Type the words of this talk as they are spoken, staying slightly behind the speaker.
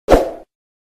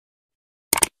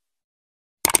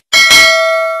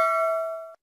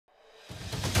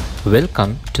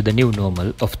Welcome to the new normal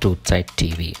of Truthside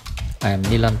TV. I am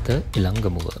Nilantha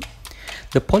Ilangamuwa.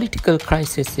 The political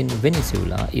crisis in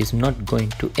Venezuela is not going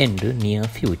to end near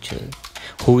future.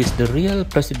 Who is the real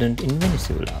president in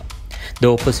Venezuela?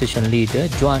 The opposition leader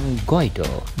Juan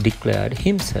Guaido declared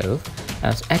himself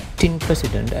as acting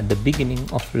president at the beginning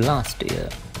of last year.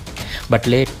 But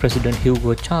late President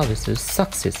Hugo Chávez's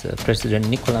successor, President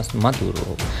Nicolas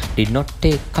Maduro, did not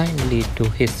take kindly to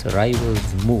his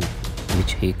rival's move,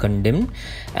 which he condemned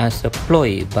as a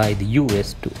ploy by the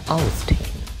US to oust him.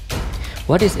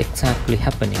 What is exactly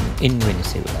happening in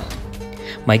Venezuela?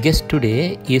 My guest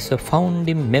today is a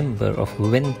founding member of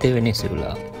Vente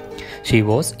Venezuela. She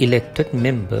was elected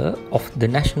member of the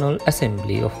National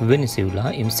Assembly of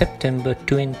Venezuela in September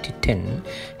 2010,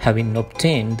 having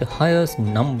obtained the highest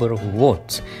number of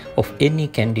votes of any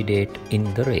candidate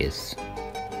in the race.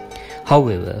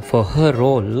 However, for her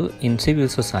role in civil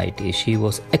society, she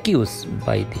was accused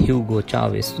by the Hugo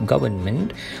Chávez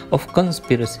government of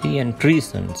conspiracy and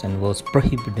treason and was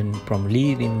prohibited from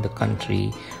leaving the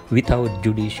country without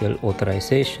judicial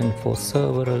authorization for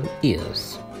several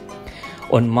years.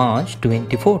 On March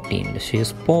 2014, she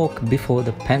spoke before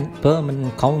the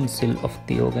Permanent Council of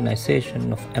the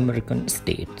Organization of American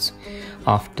States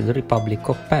after the Republic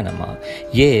of Panama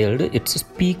yielded its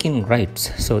speaking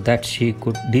rights so that she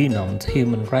could denounce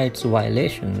human rights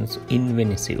violations in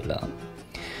Venezuela.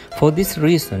 For this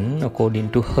reason,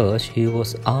 according to her, she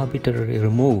was arbitrarily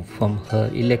removed from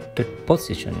her elected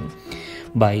position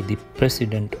by the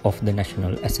President of the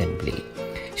National Assembly.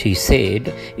 She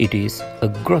said it is a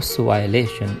gross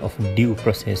violation of due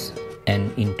process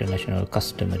and international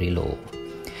customary law.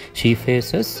 She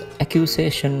faces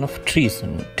accusation of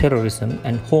treason, terrorism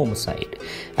and homicide,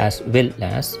 as well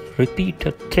as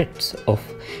repeated threats of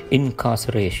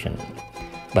incarceration.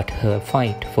 But her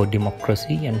fight for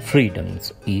democracy and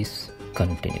freedoms is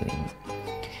continuing.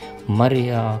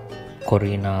 María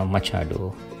Corina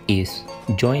Machado is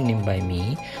joining by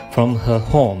me from her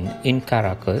home in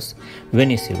Caracas,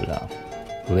 Venezuela.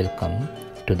 Welcome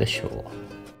to the show.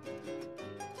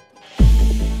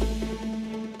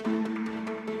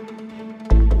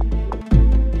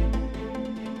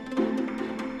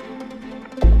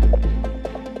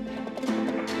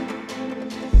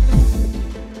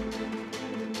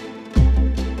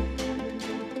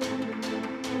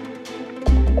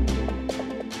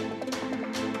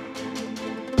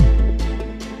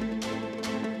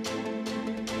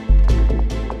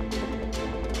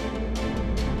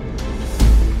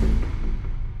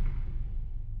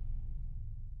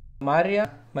 María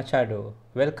Machado,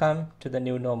 welcome to the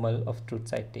new normal of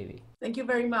Truthside TV. Thank you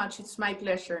very much. It's my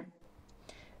pleasure.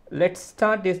 Let's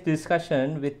start this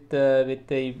discussion with a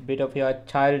bit of your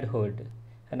childhood.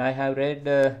 And I have read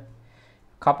a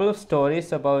couple of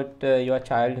stories about your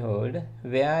childhood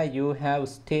where you have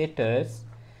stated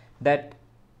that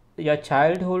your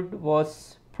childhood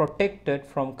was protected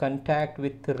from contact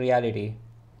with reality.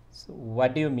 So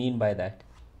what do you mean by that?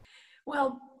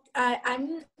 Well,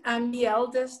 I'm the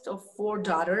eldest of four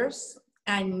daughters,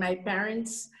 and my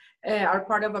parents are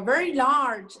part of a very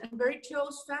large and very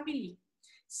close family.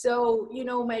 So, you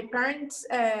know, my parents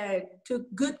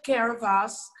took good care of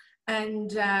us,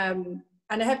 and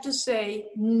I have to say,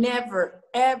 never,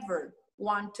 ever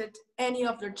wanted any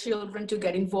of their children to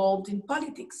get involved in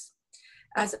politics.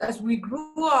 As we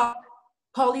grew up,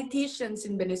 politicians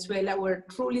in Venezuela were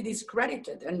truly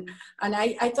discredited. And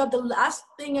I thought the last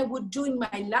thing I would do in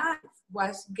my life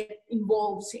was get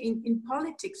involved in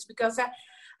politics, because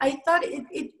I thought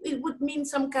it would mean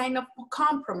some kind of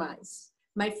compromise.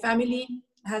 My family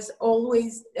has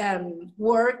always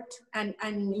worked and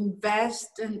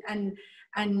invest and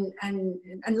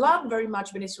loved very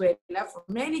much Venezuela for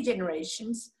many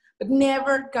generations, but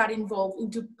never got involved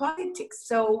into politics.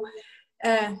 So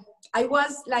I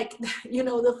was like, you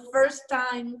know, the first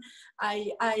time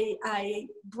I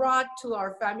brought to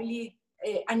our family,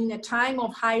 and in a time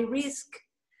of high risk,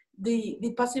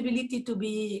 the possibility to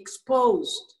be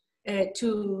exposed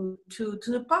to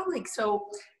the public. So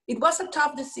it was a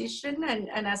tough decision, and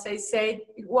as I said,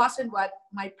 it wasn't what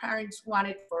my parents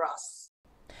wanted for us.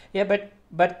 Yeah,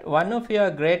 but one of your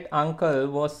great uncle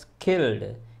was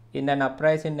killed in an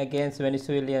uprising against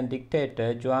Venezuelan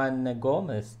dictator Juan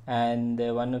Gomez, and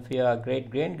one of your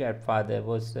great-grandfather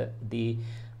was the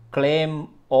claim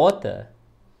author.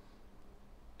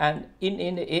 And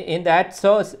in that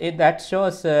shows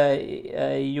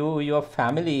your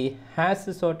family has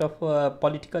a sort of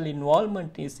political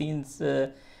involvement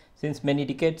since many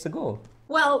decades ago.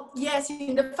 Well, yes,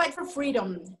 in the fight for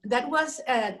freedom, that was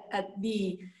at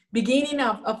the beginning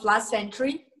of last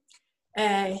century.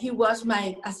 He was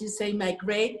my, as you say, my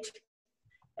great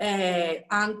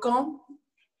uncle.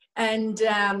 And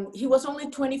he was only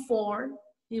 24.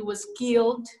 He was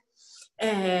killed,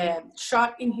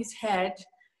 shot in his head.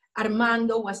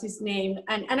 Armando was his name.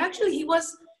 And actually he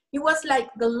was like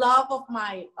the love of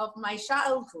my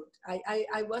childhood.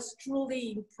 I was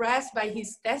truly impressed by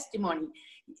his testimony.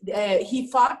 He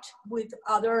fought with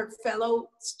other fellow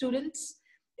students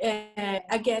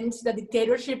against the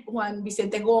dictatorship Juan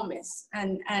Vicente Gomez,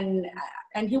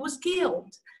 and he was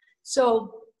killed.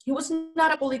 So he was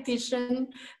not a politician,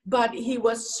 but he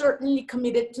was certainly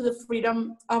committed to the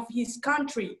freedom of his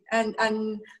country, and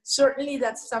certainly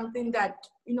that's something that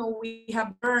we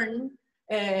have learned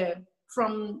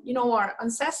from our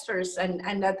ancestors,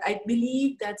 and that I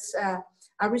believe that's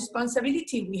a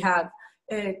responsibility we have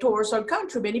towards our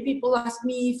country. Many people ask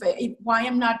me if why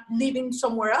I'm not living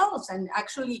somewhere else, and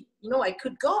actually, I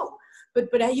could go,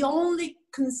 but I only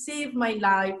conceive my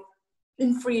life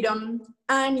in freedom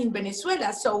and in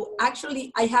Venezuela. So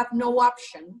actually, I have no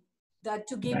option that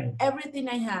to give everything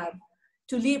I have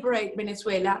to liberate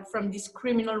Venezuela from this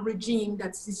criminal regime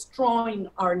that's destroying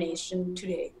our nation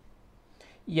today.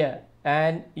 Yeah,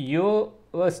 and you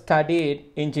studied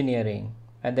engineering,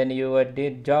 and then you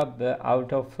did job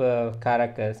out of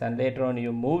Caracas, and later on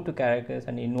you moved to Caracas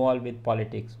and involved with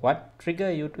politics. What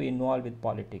triggered you to involve with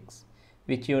politics,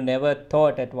 which you never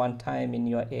thought at one time in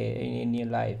your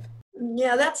life?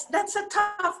 Yeah, that's a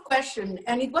tough question,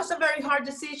 and it was a very hard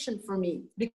decision for me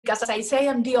because, as I say,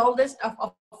 I'm the oldest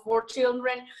of 4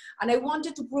 children, and I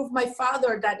wanted to prove my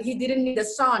father that he didn't need a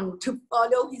son to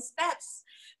follow his steps.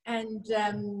 And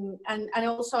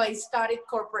also I studied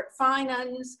corporate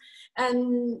finance,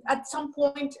 and at some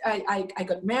point I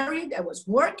got married. I was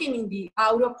working in the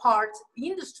auto parts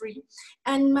industry,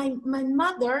 and my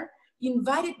mother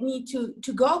invited me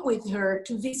to go with her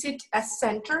to visit a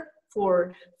center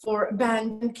for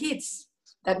abandoned kids.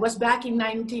 That was back in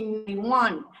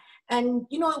 1991, and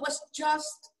it was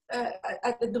just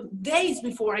the days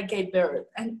before I gave birth,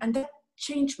 and that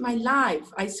changed my life.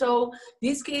 I saw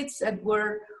these kids that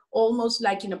were almost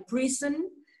like in a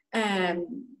prison,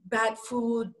 bad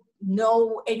food,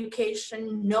 no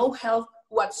education, no health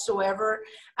whatsoever.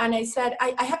 And I said,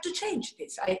 I have to change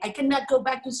this. I cannot go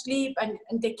back to sleep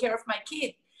and take care of my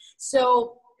kid.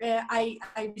 So I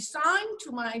resigned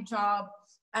to my job,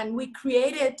 and we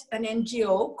created an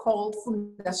NGO called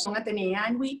Fundación Atenea,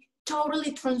 and we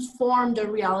totally transformed the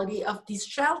reality of this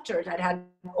shelter that had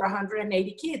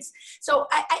 480 kids. So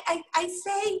I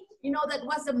say, that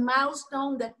was a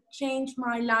milestone that changed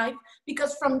my life,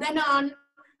 because from then on,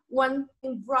 one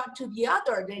thing brought to the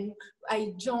other. Then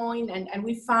I joined and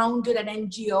we founded an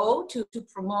NGO to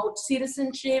promote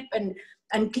citizenship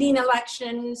and clean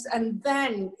elections. And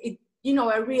then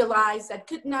I realized I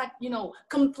could not,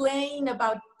 complain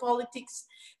about politics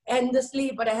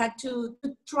endlessly, but I had to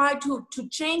try to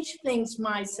change things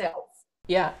myself.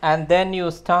 Yeah, and then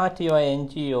you start your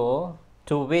NGO,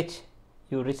 to which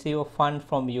you receive a fund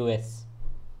from US,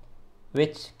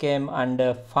 which came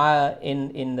under fire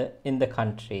in the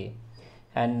country.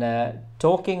 And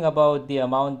talking about the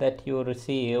amount that you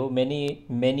receive, many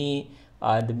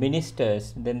the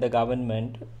ministers, then the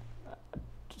government,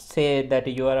 say that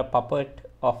you are a puppet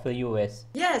of the US.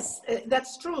 Yes,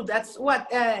 that's true. That's what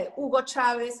Hugo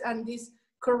Chávez and this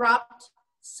corrupt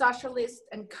socialist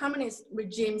and communist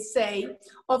regimes say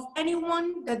of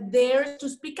anyone that dares to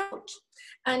speak out.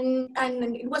 And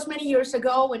it was many years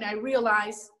ago when I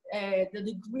realized the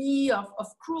degree of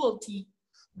cruelty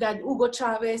that Hugo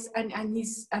Chávez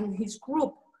and his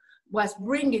group was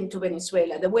bringing to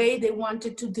Venezuela, the way they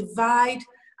wanted to divide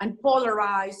and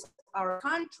polarize our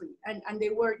country, and they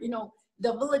were,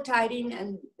 debilitating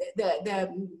and the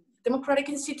democratic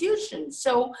institutions.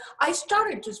 So I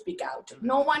started to speak out.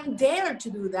 No one dared to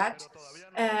do that,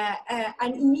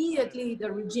 and immediately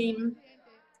the regime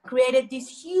created this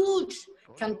huge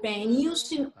campaign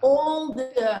using all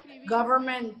the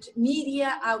government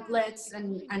media outlets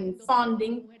and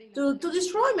funding to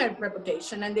destroy my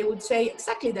reputation. And they would say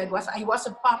exactly that I was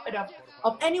a puppet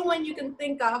of anyone you can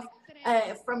think of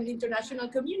from the international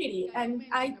community. And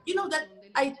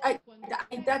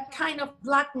that kind of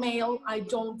blackmail I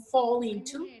don't fall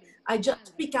into. I just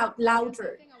speak out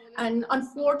louder. And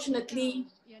unfortunately,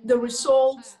 the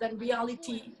results and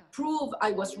reality prove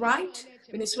I was right.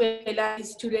 Venezuela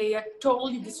is today a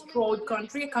totally destroyed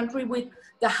country, a country with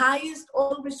the highest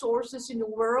oil resources in the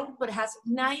world, but has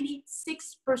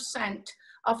 96%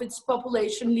 of its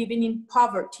population living in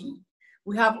poverty.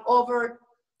 We have over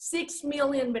 6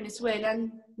 million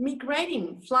Venezuelan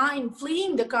migrating,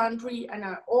 fleeing the country and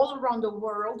all around the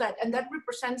world. And that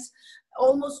represents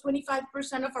almost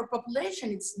 25% of our population.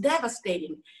 It's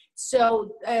devastating.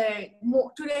 So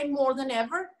today, more than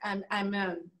ever, I'm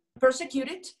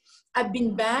persecuted. I've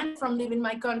been banned from leaving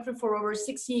my country for over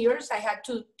 6 years. I had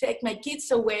to take my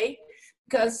kids away,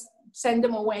 send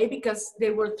them away because they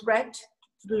were threat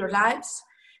to their lives.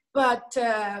 But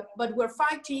we're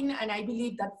fighting, and I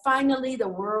believe that finally the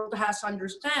world has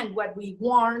understand what we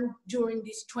warned during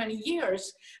these 20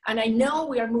 years. And I know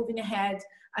we are moving ahead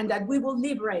and that we will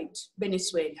liberate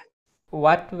Venezuela.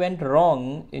 What went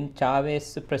wrong in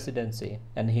Chávez's presidency?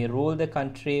 And he ruled the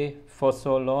country for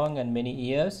so long and many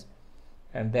years.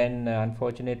 And then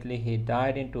unfortunately he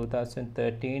died in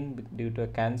 2013 due to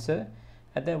cancer.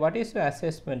 And then what is your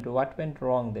assessment? What went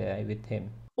wrong there with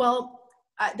him? Well,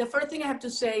 the first thing I have to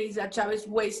say is that Chávez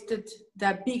wasted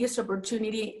the biggest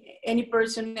opportunity any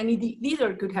person, any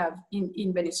leader could have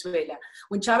in Venezuela.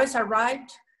 When Chávez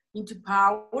arrived into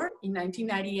power in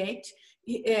 1998,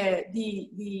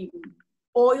 the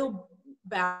oil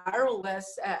barrel was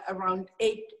around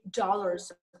 $8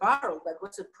 a barrel. That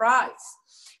was the price.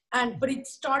 But it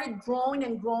started growing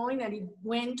and growing, and it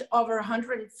went over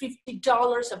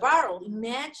 $150 a barrel.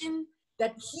 Imagine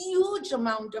that huge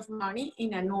amount of money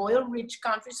in an oil-rich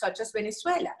country such as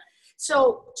Venezuela.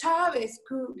 So Chávez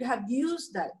could have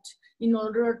used that in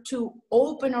order to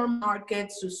open our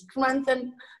markets, to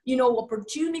strengthen,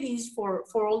 opportunities for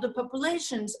all the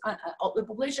populations, the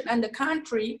population and the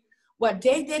country. What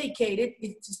they dedicated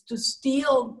is to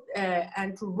steal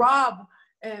and to rob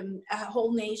a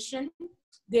whole nation.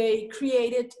 They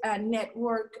created a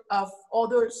network of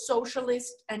other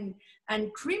socialist and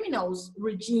criminals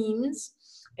regimes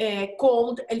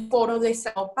called El Foro de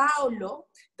Sao Paulo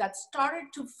that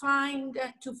started to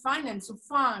finance, to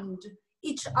fund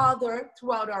each other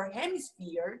throughout our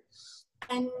hemisphere.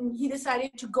 And he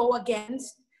decided to go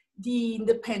against the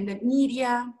independent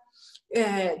media,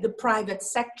 the private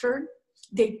sector.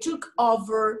 They took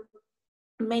over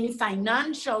many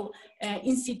financial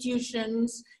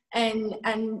institutions, and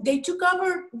they took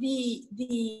over the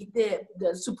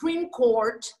Supreme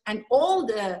Court and all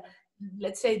the,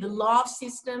 let's say, the law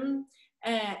system.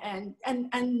 And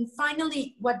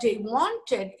finally, what they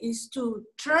wanted is to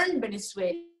turn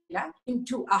Venezuela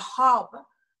into a hub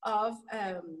of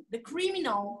the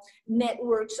criminal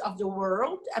networks of the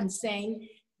world. I'm saying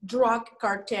drug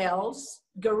cartels,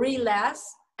 guerrillas,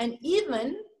 and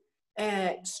even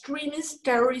extremist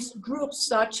terrorist groups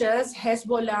such as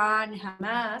Hezbollah and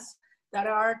Hamas that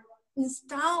are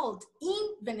installed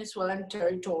in Venezuelan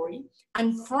territory,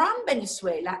 and from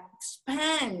Venezuela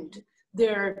expand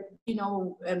their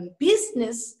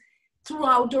business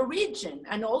throughout the region,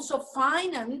 and also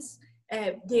finance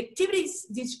the activities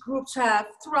these groups have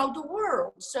throughout the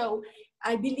world. So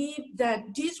I believe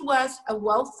that this was a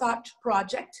well-thought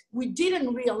project. We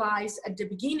didn't realize at the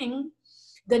beginning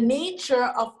the nature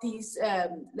of these,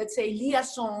 let's say,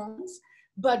 liaisons,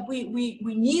 but we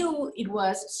knew it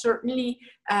was certainly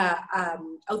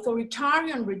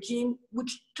authoritarian regime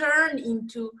which turned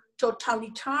into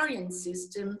totalitarian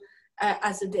system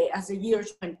as the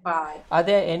years went by. Are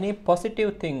there any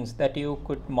positive things that you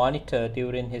could monitor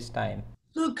during his time?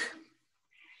 Look,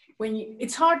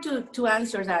 it's hard to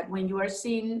answer that when you are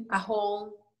seeing a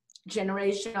whole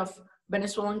generation of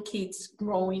Venezuelan kids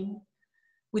growing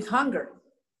with hunger,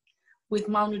 with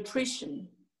malnutrition.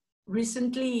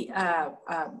 Recently,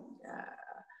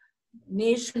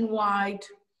 nationwide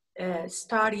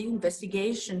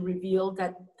investigation revealed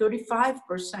that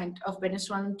 35% of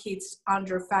Venezuelan kids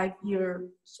under 5 years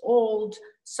old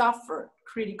suffer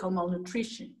critical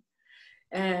malnutrition.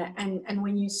 And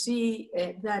when you see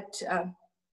that,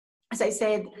 as I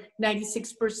said,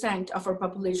 96% of our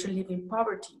population live in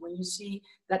poverty, when you see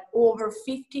that over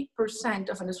 50%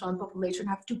 of Venezuelan population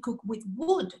have to cook with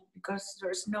wood because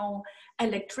there's no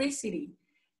electricity,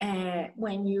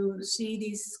 when you see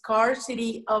this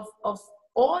scarcity of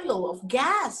oil, of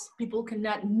gas, people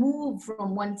cannot move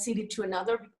from one city to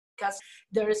another because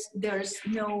there's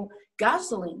no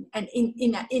gasoline, and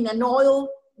in an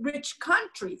oil-rich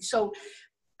country. So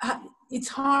it's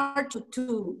hard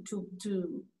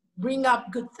to bring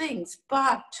up good things,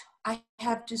 but I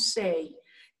have to say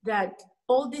that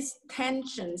all these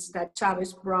tensions that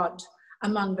Chavez brought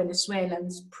among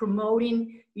Venezuelans,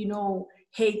 promoting,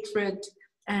 hatred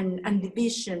and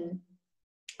division,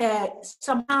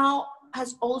 somehow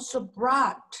has also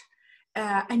brought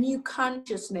a new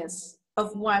consciousness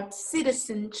of what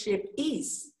citizenship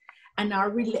is. and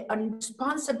our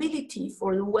responsibility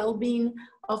for the well-being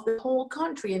of the whole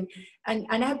country. And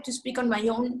I have to speak on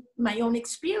my own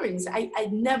experience. I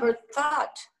never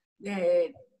thought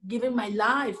giving my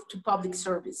life to public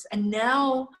service. And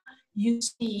now you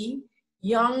see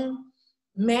young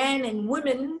men and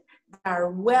women that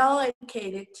are well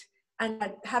educated and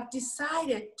that have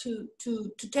decided to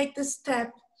take the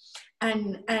step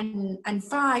and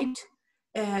fight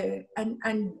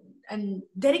and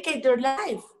dedicate their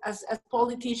life as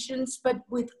politicians, but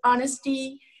with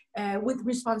honesty, with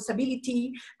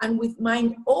responsibility, and with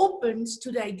mind open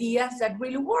to the ideas that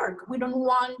really work. We don't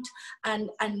want an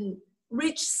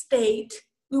rich state,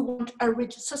 we want a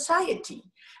rich society.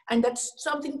 And that's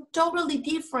something totally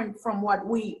different from what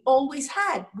we always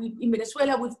had. In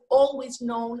Venezuela, we've always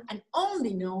known and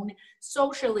only known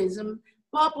socialism,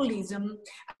 populism,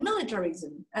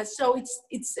 militarism. So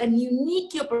it's a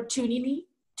unique opportunity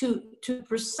to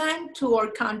present to our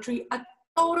country a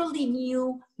totally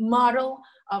new model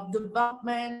of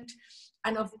development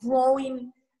and of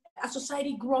growing, a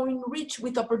society growing rich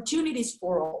with opportunities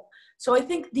for all. So I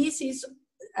think this is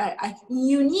a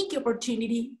unique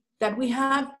opportunity that we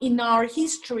have in our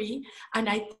history, and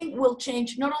I think will change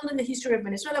not only the history of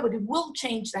Venezuela, but it will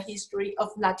change the history of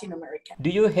Latin America.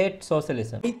 Do you hate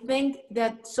socialism? I think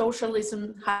that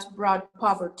socialism has brought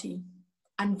poverty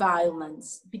and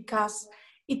violence because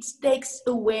it takes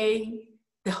away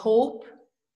the hope,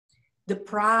 the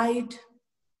pride,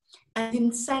 and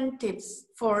incentives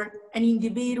for an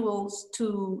individuals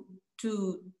to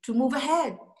move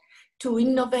ahead, to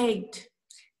innovate,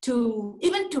 to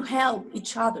even to help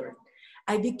each other.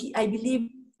 I believe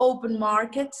open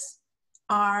markets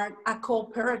are a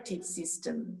cooperative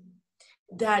system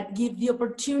that give the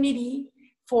opportunity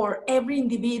for every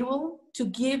individual to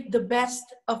give the best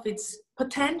of its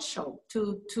potential,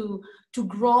 to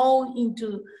grow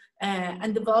into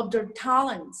and develop their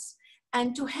talents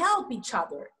and to help each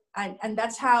other. And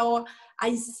that's how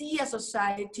I see a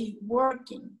society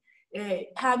working,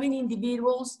 having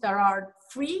individuals that are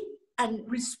free and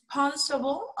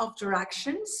responsible of their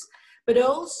actions, but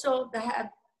also that have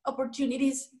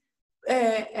opportunities,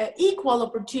 equal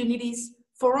opportunities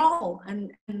for all.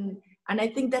 And I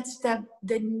think that's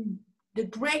the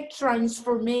great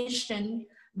transformation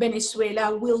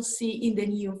Venezuela will see in the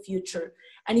near future.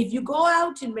 And if you go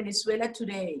out in Venezuela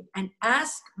today and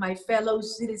ask my fellow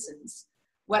citizens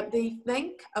what they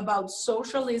think about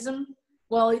socialism,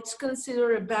 well, it's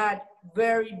considered a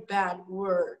very bad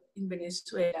word in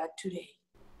Venezuela today.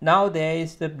 Now there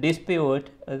is the dispute,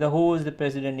 who is the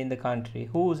president in the country?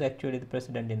 Who is actually the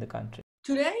president in the country?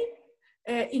 Today,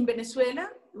 in Venezuela,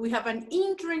 we have an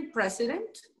interim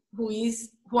president who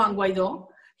is Juan Guaidó.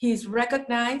 He is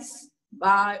recognized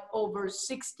by over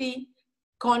 60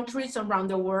 countries around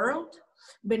the world.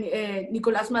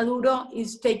 Nicolás Maduro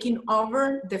is taking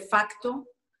over de facto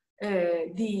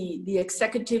the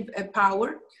executive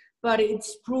power, but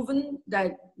it's proven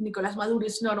that Nicolás Maduro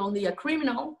is not only a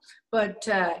criminal, but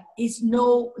is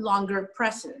no longer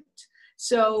president.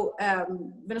 So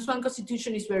Venezuelan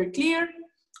constitution is very clear.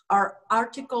 Our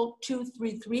Article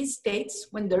 233 states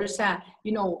when there's a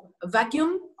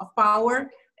vacuum of power,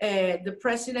 the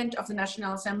president of the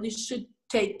National Assembly should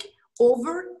take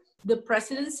over the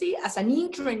presidency as an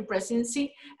interim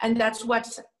presidency, and that's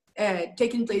what's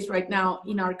taking place right now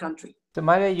in our country. So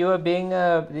Maria, you are being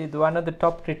one of the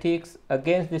top critics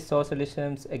against the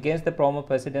socialisms, against the former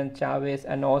President Chavez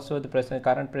and also the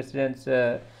current President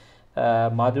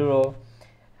Maduro.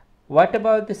 What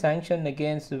about the sanction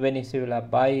against Venezuela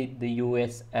by the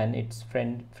US and its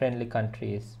friendly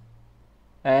countries?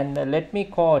 And let me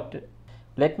quote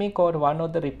one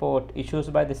of the report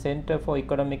issued by the Center for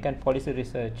Economic and Policy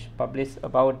Research published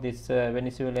about this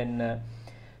Venezuelan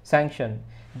sanction.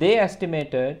 They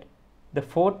estimated the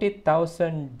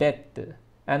 40,000 deaths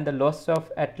and the loss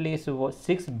of at least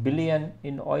 6 billion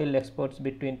in oil exports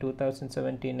between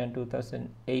 2017 and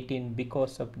 2018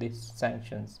 because of these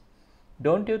sanctions.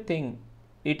 Don't you think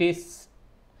it is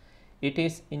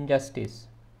injustice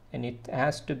and it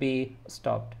has to be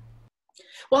stopped?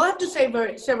 Well, I have to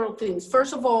say several things.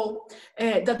 First of all,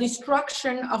 the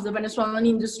destruction of the Venezuelan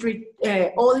industry,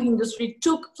 oil industry,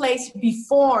 took place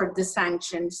before the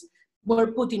sanctions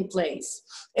were put in place.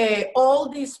 All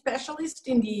the specialists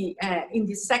in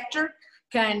the sector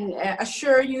can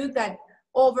assure you that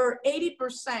over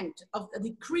 80% of the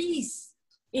decrease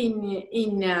in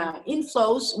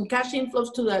inflows, in cash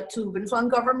inflows to Venezuelan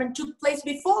government took place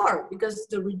before, because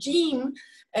the regime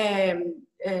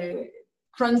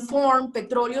transformed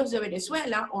Petróleos de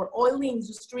Venezuela, or oil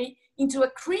industry, into a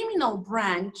criminal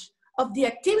branch of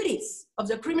the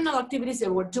criminal activities they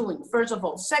were doing, first of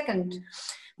all. Second,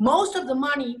 Most of the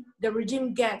money the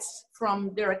regime gets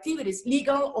from their activities,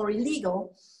 legal or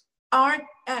illegal, are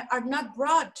not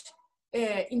brought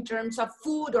in terms of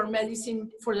food or medicine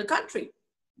for the country.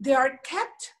 They are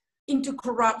kept into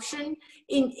corruption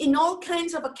in all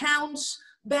kinds of accounts,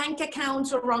 bank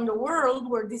accounts around the world,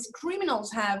 where these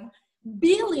criminals have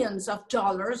billions of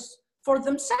dollars for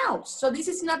themselves. So this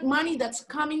is not money that's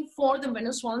coming for the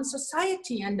Venezuelan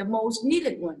society and the most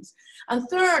needed ones. And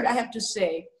third, I have to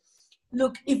say,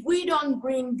 look, if we don't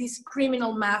bring this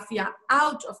criminal mafia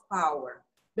out of power,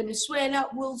 Venezuela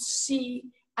will see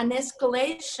an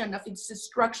escalation of its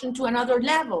destruction to another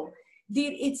level.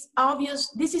 It's obvious,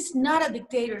 this is not a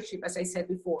dictatorship, as I said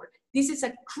before. This is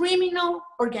a criminal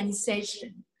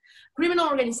organization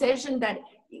that,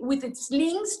 with its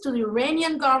links to the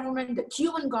Iranian government, the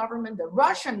Cuban government, the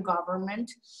Russian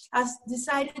government, has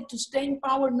decided to stay in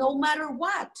power no matter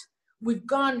what. We've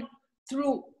gone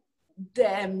through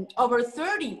over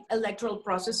 30 electoral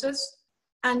processes,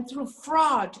 and through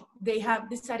fraud, they have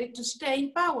decided to stay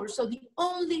in power. So the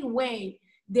only way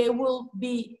they will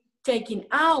be taken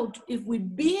out if we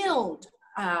build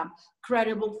a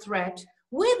credible threat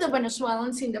with the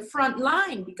Venezuelans in the front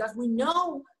line, because we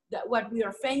know that what we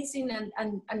are facing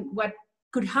and what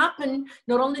could happen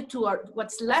not only to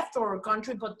what's left of our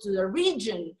country, but to the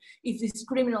region if these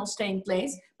criminals stay in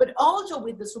place, but also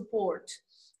with the support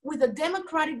with the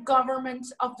democratic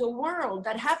governments of the world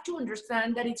that have to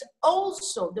understand that it's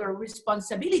also their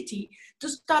responsibility to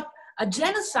stop a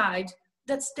genocide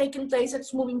that's taken place,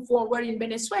 that's moving forward in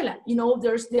Venezuela. You know,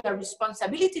 there's their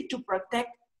responsibility to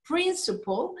protect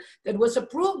principle that was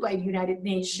approved by the United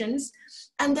Nations,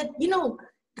 and that, you know,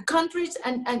 the countries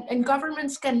and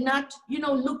governments cannot, you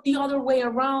know, look the other way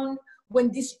around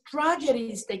when this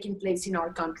tragedy is taking place in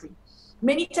our country.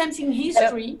 Many times in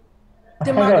history,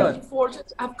 democratic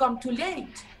forces have come too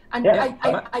late. And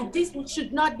this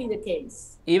should not be the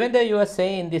case. Even though you are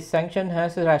saying this sanction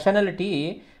has a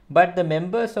rationality, but the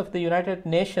members of the United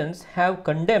Nations have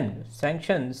condemned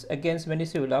sanctions against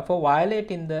Venezuela for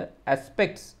violating the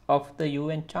aspects of the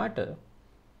UN Charter.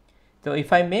 So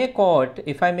if I may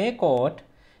quote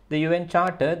the UN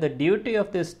Charter, the duty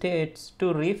of the states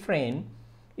to refrain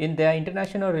in their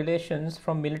international relations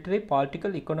from military,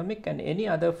 political, economic and any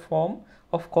other form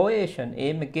of coercion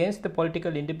aimed against the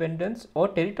political independence or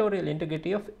territorial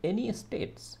integrity of any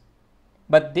states.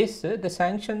 But this, the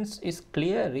sanctions is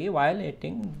clearly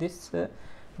violating this,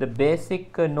 the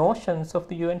basic notions of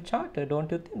the UN Charter, don't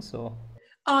you think so?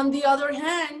 On the other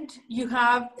hand, you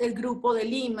have El Grupo de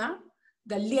Lima,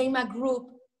 the Lima Group,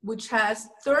 which has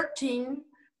 13,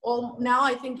 or now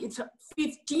I think it's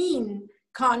 15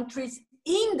 countries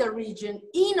in the region,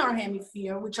 in our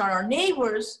hemisphere, which are our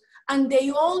neighbors, and they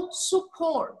all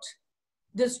support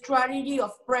the strategy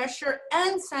of pressure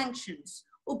and sanctions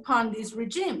upon this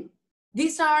regime.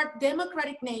 These are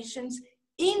democratic nations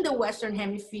in the Western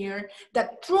Hemisphere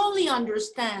that truly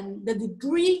understand the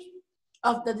degree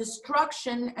of the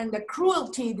destruction and the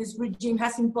cruelty this regime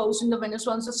has imposed in the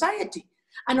Venezuelan society,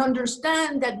 and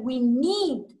understand that we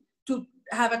need to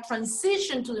have a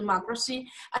transition to democracy,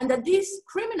 and that these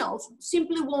criminals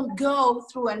simply won't go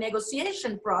through a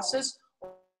negotiation process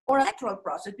or electoral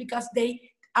process, because they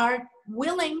are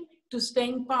willing to stay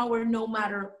in power no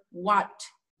matter what.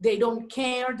 They don't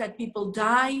care that people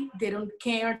die. They don't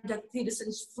care that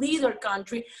citizens flee their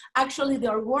country. Actually, they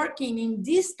are working in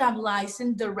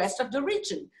destabilizing the rest of the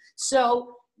region.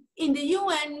 So in the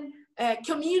UN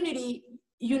community,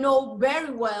 you know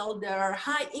very well there are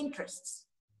high interests,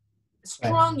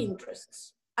 strong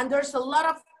interests, and there's a lot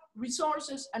of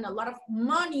resources and a lot of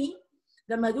money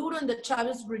the Maduro and the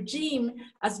Chavez regime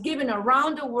has given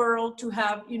around the world to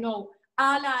have, you know,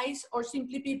 allies or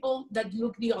simply people that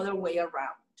look the other way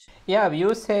around. Yeah,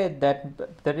 you said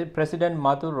that President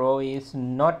Maduro is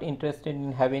not interested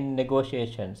in having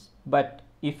negotiations. But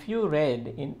if you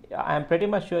read, I'm pretty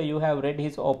much sure you have read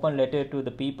his open letter to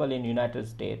the people in United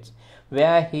States,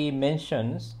 where he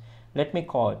mentions, let me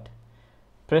quote,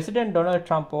 President Donald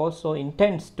Trump also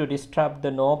intends to disrupt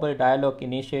the Nobel Dialogue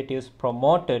initiatives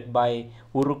promoted by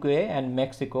Uruguay and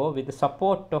Mexico with the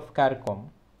support of CARICOM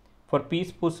for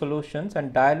peaceful solutions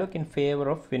and dialogue in favor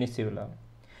of Venezuela.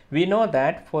 We know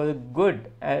that for the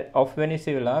good of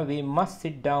Venezuela, we must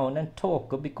sit down and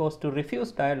talk, because to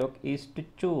refuse dialogue is to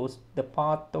choose the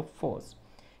path of force.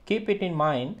 Keep it in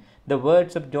mind the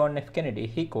words of John F. Kennedy.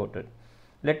 He quoted,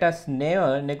 "Let us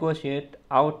never negotiate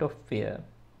out of fear,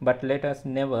 but let us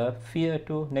never fear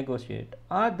to negotiate.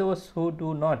 Are those who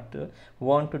do not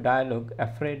want to dialogue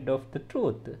afraid of the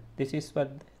truth?" This is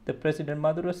what the President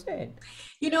Maduro said.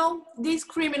 You know, these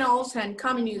criminals and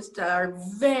communists are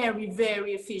very,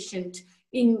 very efficient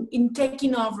in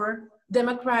taking over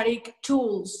democratic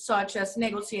tools such as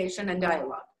negotiation and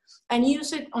dialogue and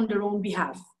use it on their own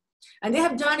behalf. And they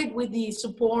have done it with the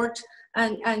support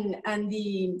and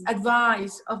the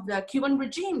advice of the Cuban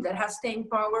regime that has stayed in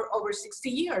power over 60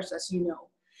 years, as you know,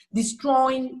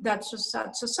 destroying that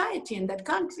society in that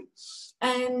country.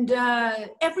 And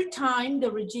every time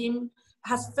the regime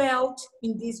has felt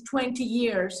in these 20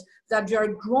 years that there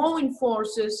are growing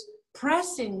forces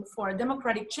pressing for a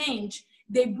democratic change,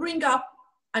 they bring up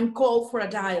and call for a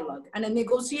dialogue and a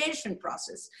negotiation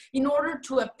process in order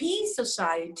to appease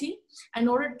society, in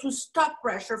order to stop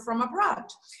pressure from abroad.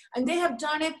 And they have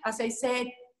done it, as I said,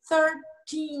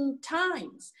 13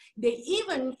 times. They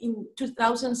even in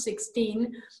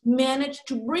 2016 managed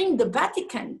to bring the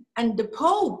Vatican and the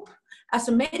Pope as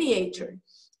a mediator.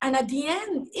 And at the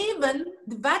end, even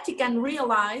the Vatican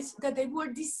realized that they were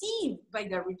deceived by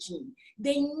the regime.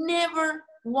 They never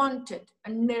wanted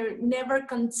and never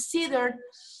considered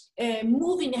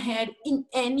moving ahead in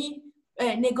any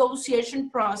negotiation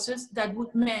process that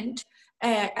would meant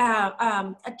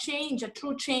a change, a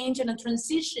true change and a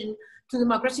transition to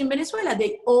democracy in Venezuela.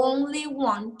 They only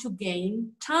want to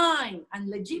gain time and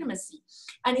legitimacy.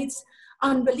 And it's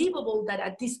unbelievable that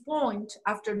at this point,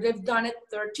 after they've done it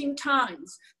 13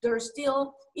 times, there are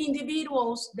still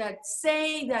individuals that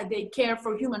say that they care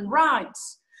for human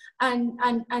rights and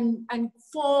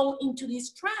fall into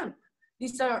this trap.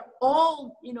 These are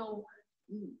all, you know,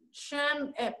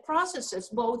 sham processes,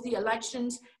 both the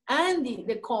elections and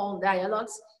the call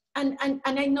dialogues. And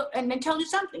I know, and I tell you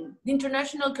something, the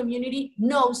international community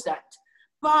knows that.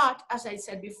 But as I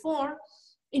said before,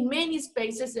 in many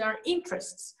spaces there are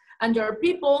interests. And there are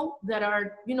people that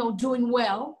are, you know, doing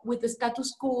well with the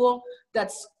status quo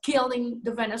that's killing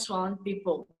the Venezuelan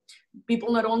people.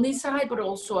 People not only inside, but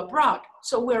also abroad.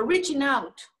 So we're reaching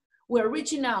out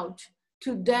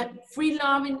to that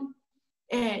free-loving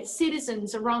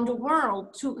citizens around the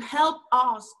world to help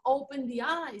us open the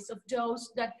eyes of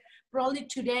those that probably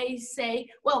today say,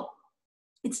 well,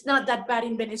 it's not that bad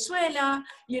in Venezuela,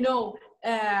 you know,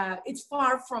 it's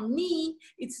far from me,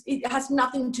 it has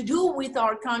nothing to do with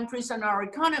our countries and our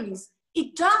economies.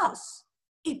 It does,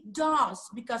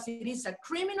 because it is a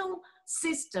criminal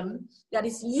system that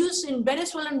is using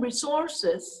Venezuelan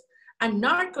resources and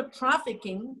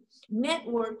narco-trafficking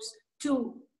networks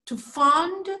to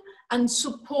fund and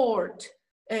support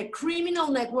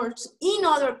criminal networks in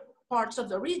other parts of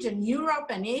the region, Europe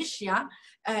and Asia,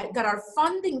 that are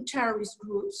funding terrorist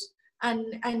groups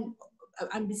and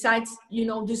besides, you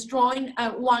know, destroying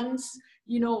once,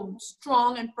 you know,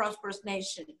 strong and prosperous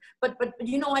nation. But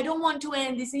you know, I don't want to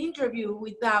end this interview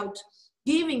without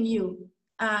giving you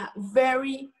a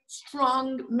very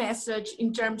strong message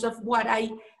in terms of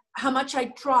how much I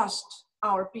trust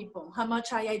our people, how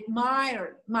much I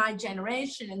admire my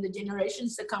generation and the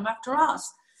generations that come after us.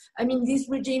 I mean, this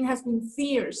regime has been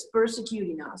fierce,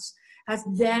 persecuting us, has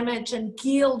damaged and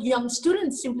killed young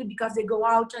students simply because they go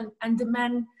out and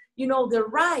demand, you know, their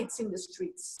rights in the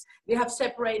streets. They have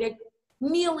separated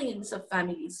millions of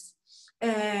families,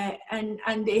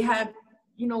 and they have,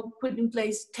 you know, put in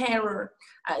place terror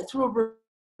through.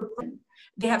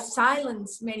 They have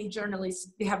silenced many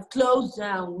journalists. They have closed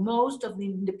down most of the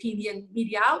independent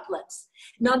media outlets.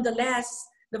 Nonetheless,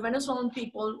 the Venezuelan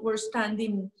people were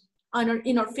standing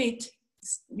in our feet,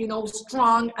 you know,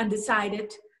 strong and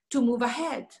decided to move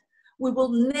ahead. We will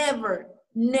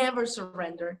never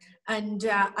surrender. And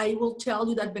I will tell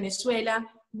you that Venezuela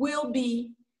will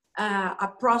be a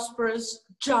prosperous,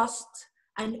 just,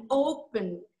 and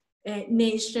open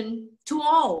nation to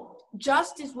all.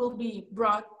 Justice will be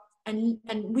brought and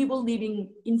we will live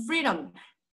in freedom.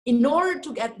 In order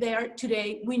to get there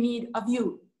today, we need of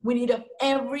you. We need of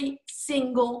every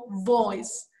single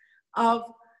voice of,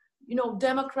 you know,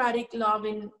 democratic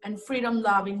loving and freedom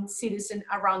loving citizen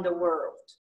around the world.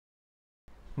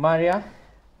 María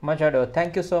Machado,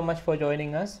 thank you so much for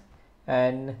joining us,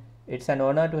 and it's an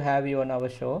honor to have you on our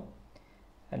show,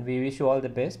 and we wish you all the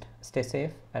best. Stay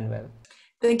safe and well.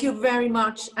 Thank you very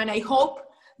much, and I hope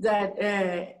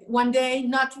that one day,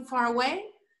 not too far away,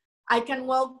 I can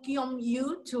welcome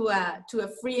you to a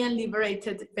free and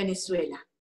liberated Venezuela.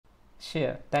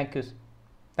 Sure. Thank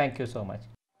you so much.